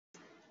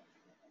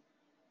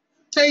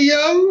Hey,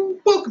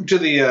 welcome to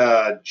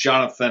the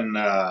Jonathan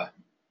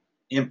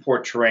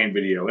import terrain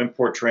video.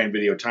 Import terrain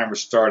video timer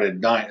started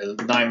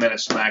 9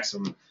 minutes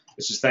maximum.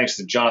 This is thanks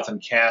to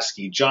Jonathan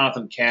Kaski.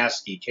 Jonathan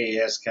Kaski,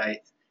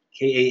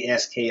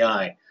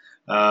 Kaski.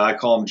 I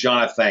call him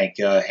Jonathan.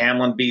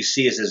 Hamlin,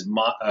 BC is his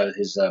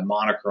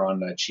moniker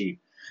on Cheap.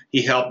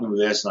 He helped me with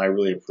this, and I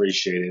really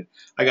appreciate it.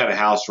 I got a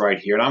house right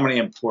here, and I'm going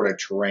to import a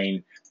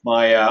terrain.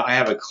 I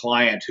have a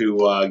client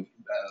who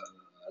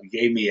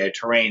gave me a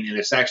terrain, and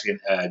it's actually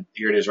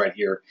here it is right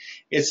here.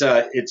 It's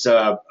a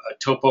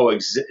topo.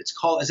 It's a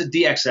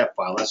DXF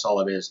file. That's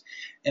all it is.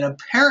 And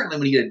apparently,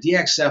 when you get a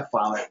DXF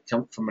file that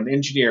comes from an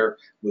engineer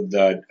with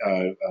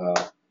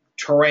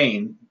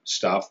terrain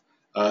stuff,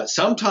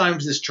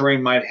 sometimes this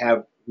terrain might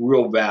have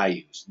real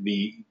values.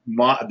 The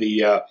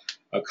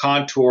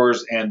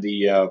contours and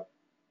the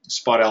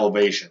spot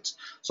elevations.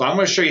 So I'm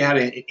going to show you how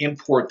to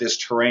import this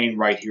terrain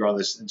right here on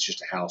this. It's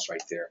just a house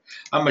right there.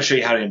 I'm going to show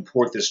you how to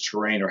import this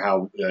terrain, or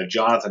how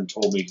Jonathan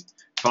taught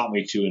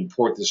me to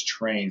import this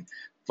terrain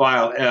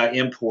file.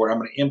 Import. I'm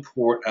going to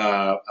import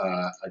a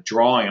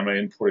drawing. I'm going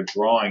to import a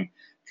drawing.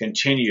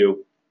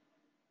 Continue.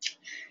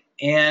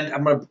 And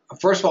I'm going to,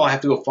 first of all, I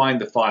have to go find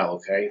the file.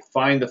 Okay,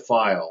 find the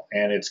file,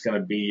 and it's going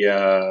to be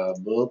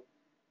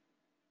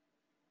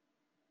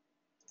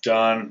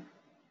done.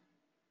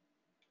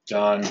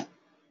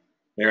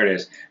 There it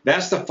is.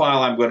 That's the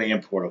file I'm going to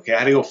import, okay? I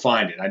had to go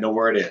find it. I know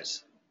where it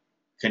is.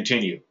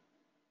 Continue.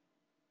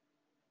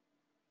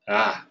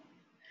 Now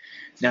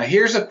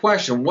here's a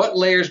question. What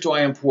layers do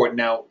I import?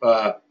 Now,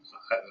 I'm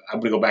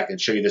going to go back and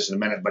show you this in a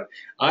minute, but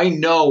I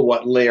know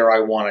what layer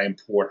I want to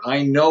import.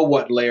 I know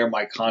what layer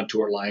my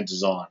contour lines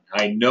is on.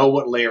 I know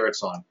what layer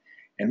it's on.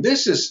 And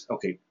this is,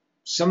 okay,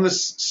 some of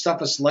this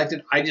stuff is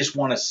selected. I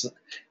want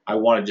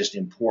to just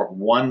import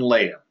one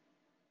layer,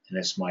 and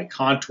it's my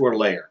contour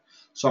layer.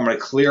 So I'm going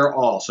to clear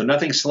all. So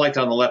nothing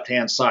selected on the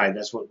left-hand side.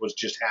 That's what was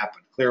just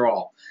happened. Clear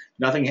all.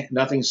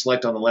 Nothing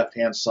select on the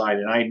left-hand side.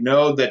 And I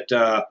know that,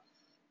 I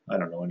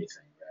don't know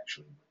anything,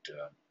 actually.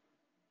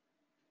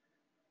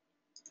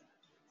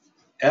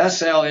 But,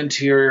 SL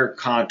interior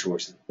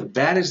contours.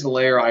 That is the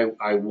layer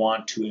I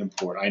want to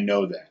import. I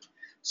know that.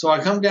 So I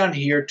come down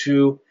here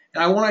to,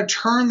 and I want to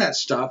turn that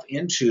stuff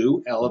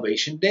into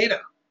elevation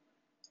data.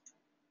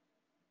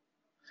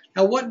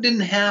 Now, what didn't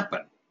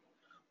happen?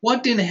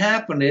 What didn't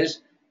happen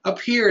is, up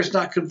here is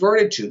not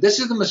converted to. This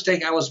is the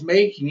mistake I was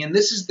making, and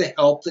this is the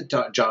help that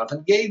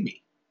Jonathan gave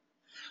me.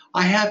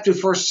 I have to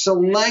first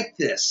select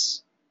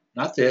this,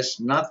 not this,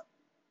 not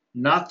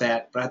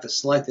that, but I have to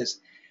select this,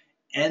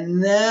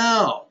 and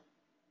now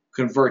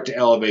convert to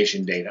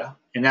elevation data.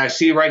 And now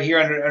see right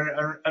here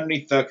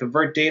underneath the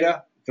convert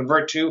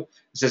to, it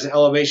says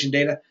elevation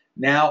data.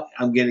 Now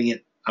I'm getting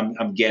it.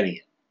 I'm getting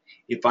it.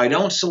 If I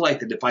don't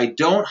select it, if I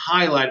don't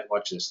highlight it,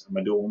 watch this. I'm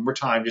going to do it one more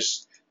time.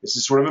 This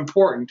is sort of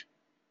important.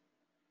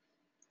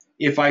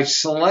 If I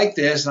select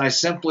this and I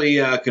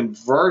simply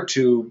convert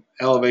to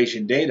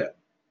elevation data,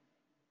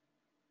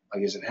 I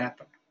guess it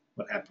happened.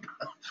 What happened?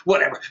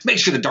 Whatever. Make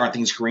sure the darn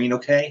thing's green,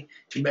 okay?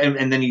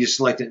 And then you just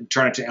select it and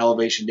turn it to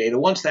elevation data.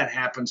 Once that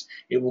happens,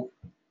 it will.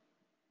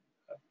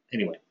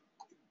 Anyway,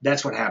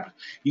 that's what happens.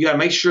 You got to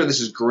make sure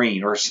this is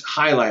green or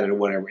highlighted or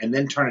whatever, and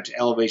then turn it to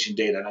elevation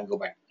data, and I'll go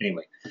back.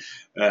 Anyway,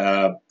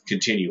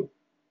 continue.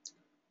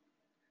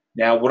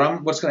 Now,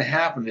 what's going to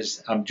happen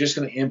is I'm just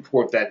going to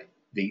import that.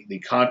 The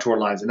contour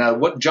lines. And now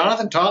what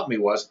Jonathan taught me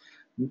was,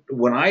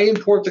 when I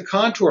import the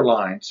contour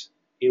lines,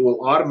 it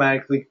will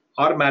automatically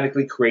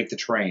create the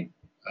terrain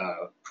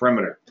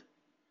perimeter.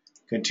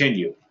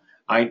 Continue.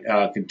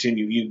 I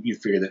continue. You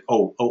figure that.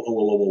 Oh.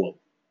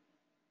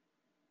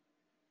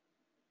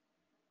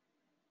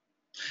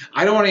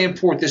 I don't want to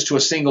import this to a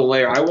single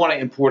layer. I want to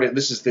import it.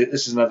 This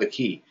is another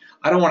key.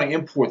 I don't want to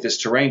import this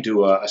terrain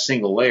to a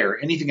single layer.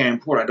 Anything I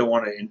import, I don't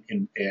want to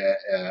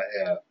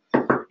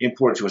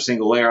import it to a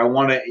single layer. I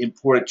want to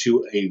import it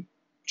to a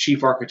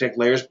chief architect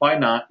layers by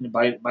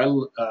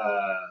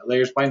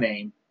layers by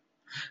name.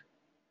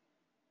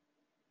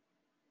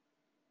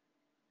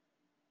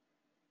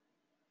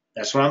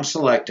 That's what I'm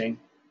selecting.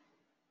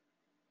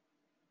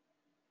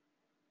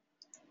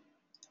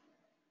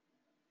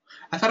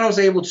 I thought I was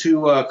able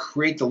to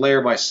create the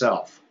layer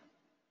myself.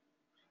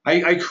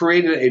 I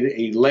created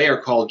a layer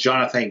called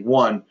Jonathan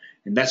 1,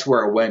 and that's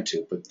where I went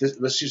to. But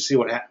let's just see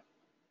what happens.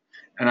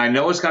 And I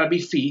know it's got to be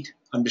feet.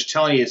 I'm just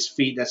telling you it's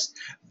feet. That's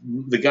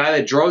the guy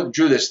that drew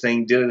this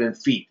thing did it in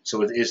feet,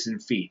 so it is in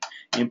feet.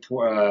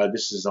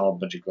 This is all a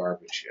bunch of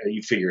garbage.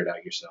 You figure it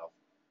out yourself.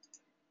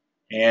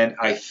 And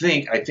I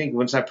think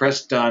once I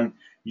press done,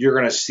 you're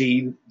going to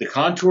see the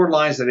contour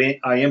lines that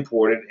I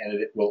imported,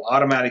 and it will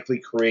automatically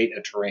create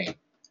a terrain.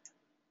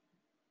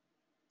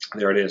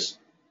 There it is.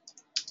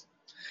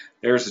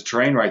 There's the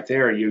terrain right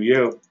there.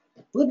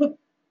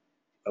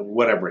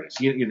 Whatever it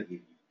is.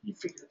 You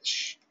figure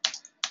this.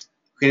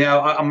 Okay,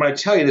 now I'm going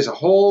to tell you there's a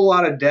whole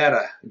lot of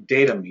data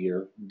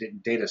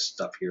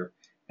stuff here,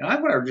 and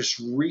I'm going to just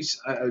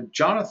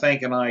Jonathan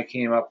and I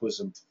came up with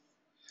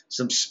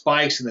some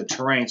spikes in the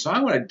terrain, so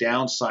I'm going to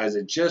downsize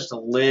it just a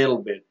little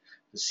bit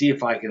to see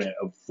if I can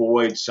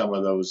avoid some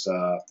of those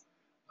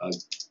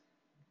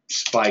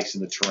spikes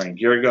in the terrain.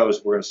 Here it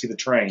goes. We're going to see the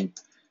terrain.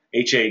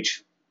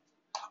 HH.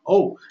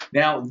 Oh,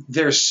 now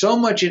there's so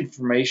much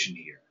information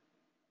here.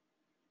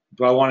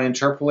 Do I want to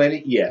interpolate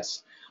it?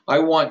 Yes. I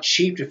want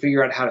Cheap to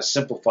figure out how to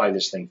simplify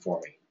this thing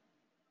for me.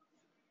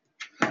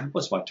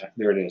 What's my time?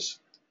 There it is.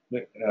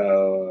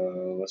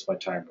 What's my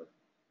timer?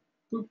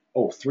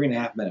 Oh,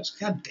 3.5 minutes.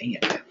 God dang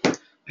it.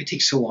 I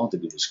take so long to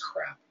do this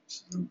crap.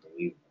 This is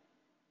unbelievable.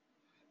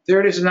 There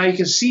it is. And now you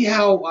can see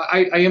how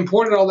I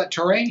imported all that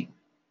terrain.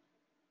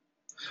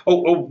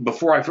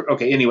 Before I...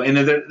 Okay, anyway. And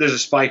then there's a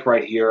spike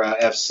right here,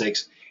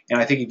 F6. And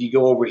I think if you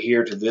go over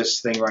here to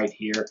this thing right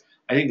here,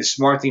 I think the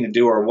smart thing to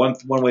do, or one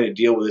way to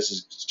deal with this,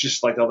 is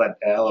just like all that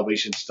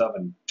elevation stuff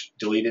and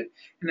delete it.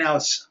 And now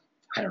it's...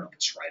 I don't know if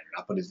it's right or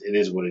not, but it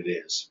is what it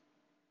is.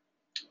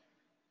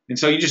 And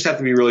so you just have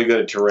to be really good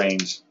at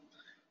terrains.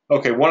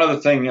 Okay, one other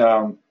thing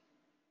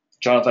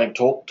Jonathan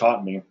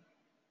taught me.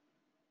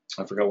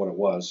 I forgot what it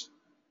was.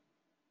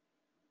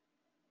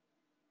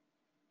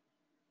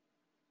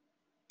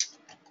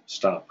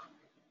 Stop.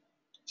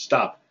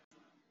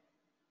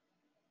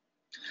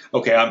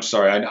 Okay, I'm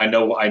sorry. I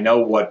know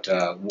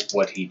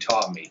what he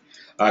taught me.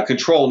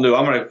 Control new.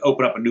 I'm going to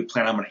open up a new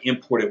plan. I'm going to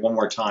import it one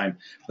more time,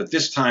 but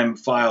this time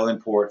file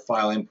import.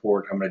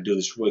 I'm going to do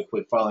this really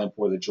quick. File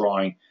import the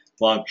drawing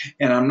long,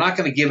 and I'm not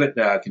going to give it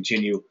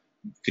continue.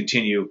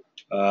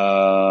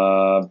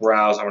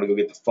 Browse. I'm going to go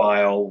get the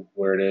file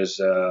where it is.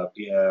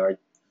 Right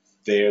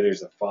there.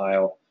 There's the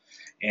file,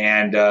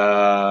 and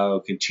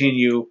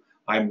continue.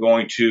 I'm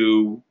going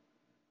to.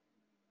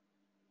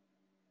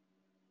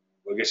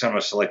 I guess I'm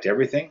going to select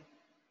everything.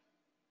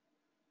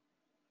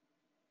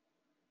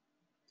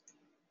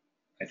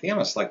 I think I'm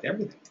going to select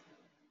everything.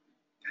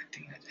 God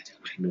dang it,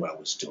 I knew what I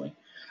was doing.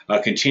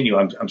 Continue.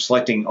 I'm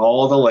selecting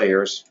all the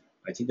layers.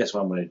 I think that's what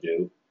I'm going to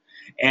do.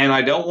 And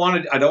I don't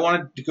want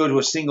it to go to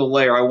a single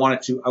layer. I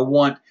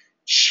want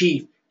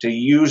Chief to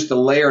use the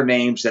layer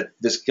names that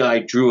this guy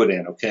drew it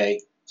in.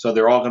 Okay, so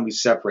they're all going to be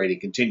separated.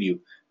 Continue.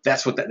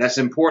 That's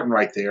important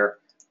right there.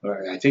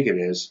 I think it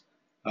is.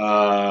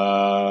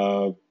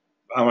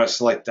 I'm going to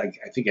select, I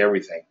think,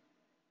 everything.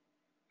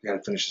 I got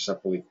to finish this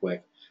up really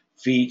quick.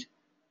 Feet,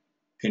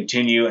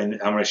 continue,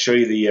 and I'm going to show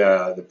you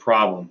the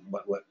problem.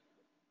 What?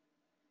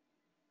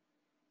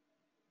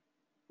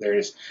 There it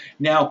is.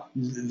 Now,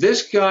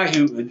 this guy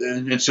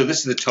and so this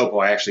is the topo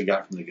I actually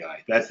got from the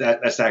guy.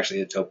 That's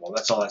actually the topo.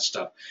 That's all that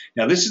stuff.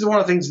 Now, this is one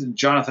of the things that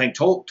Jonathan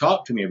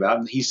talked to me about,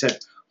 and he said,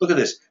 look at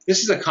this.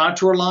 This is a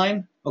contour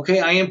line. Okay,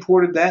 I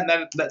imported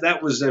that.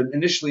 That was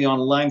initially on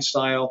line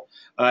style.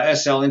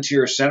 SL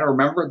interior center.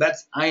 Remember,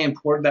 I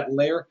imported that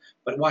layer.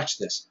 But watch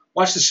this.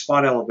 Watch the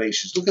spot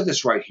elevations. Look at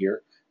this right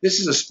here. This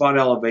is a spot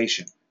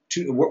elevation.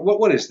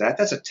 What is that?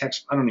 That's a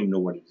text. I don't even know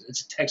what it is.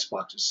 It's a text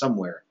box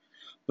somewhere.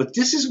 But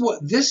this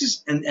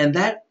is, and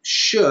that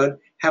should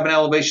have an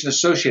elevation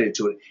associated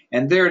to it.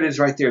 And there it is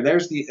right there.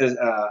 There's the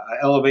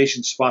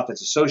elevation spot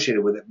that's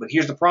associated with it. But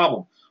here's the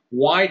problem.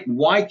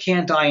 Why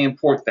can't I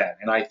import that?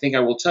 And I think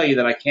I will tell you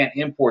that I can't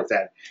import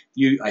that.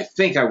 I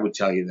think I would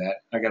tell you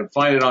that. I got to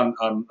find it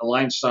on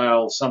align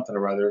style something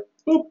or other.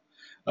 Boop.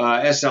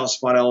 SL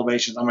spot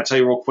elevations. I'm going to tell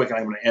you real quick, and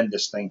I'm going to end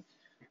this thing.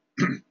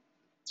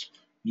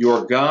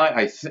 Your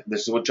guy,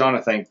 this is what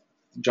Jonathan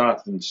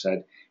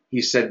said.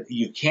 He said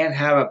you can't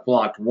have it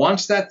blocked.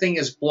 Once that thing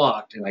is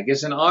blocked, and I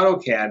guess in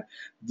AutoCAD,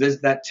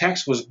 that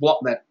text was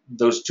blocked.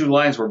 Those two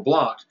lines were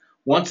blocked.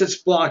 Once it's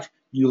blocked,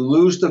 you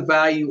lose the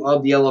value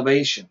of the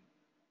elevation.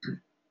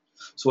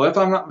 So if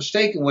I'm not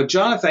mistaken, what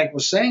Jonathan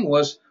was saying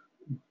was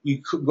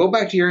you could go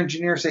back to your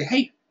engineer and say,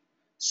 hey,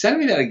 send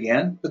me that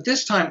again, but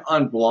this time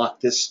unblock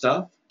this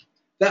stuff.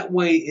 That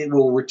way it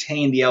will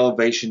retain the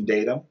elevation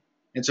data.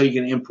 And so you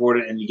can import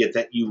it and you get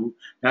that. You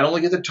not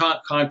only get the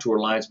top contour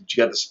lines, but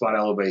you got the spot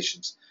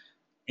elevations.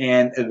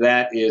 And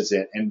that is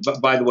it. And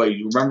by the way,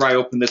 you remember I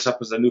opened this up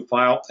as a new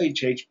file,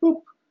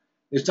 boop.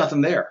 There's nothing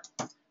there.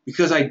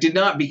 Because I did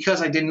not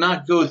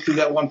go through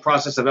that one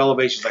process of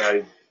elevations.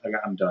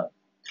 I'm done.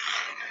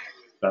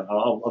 But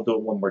I'll do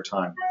it one more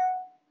time.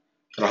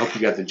 But I hope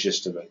you got the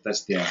gist of it.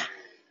 That's the end.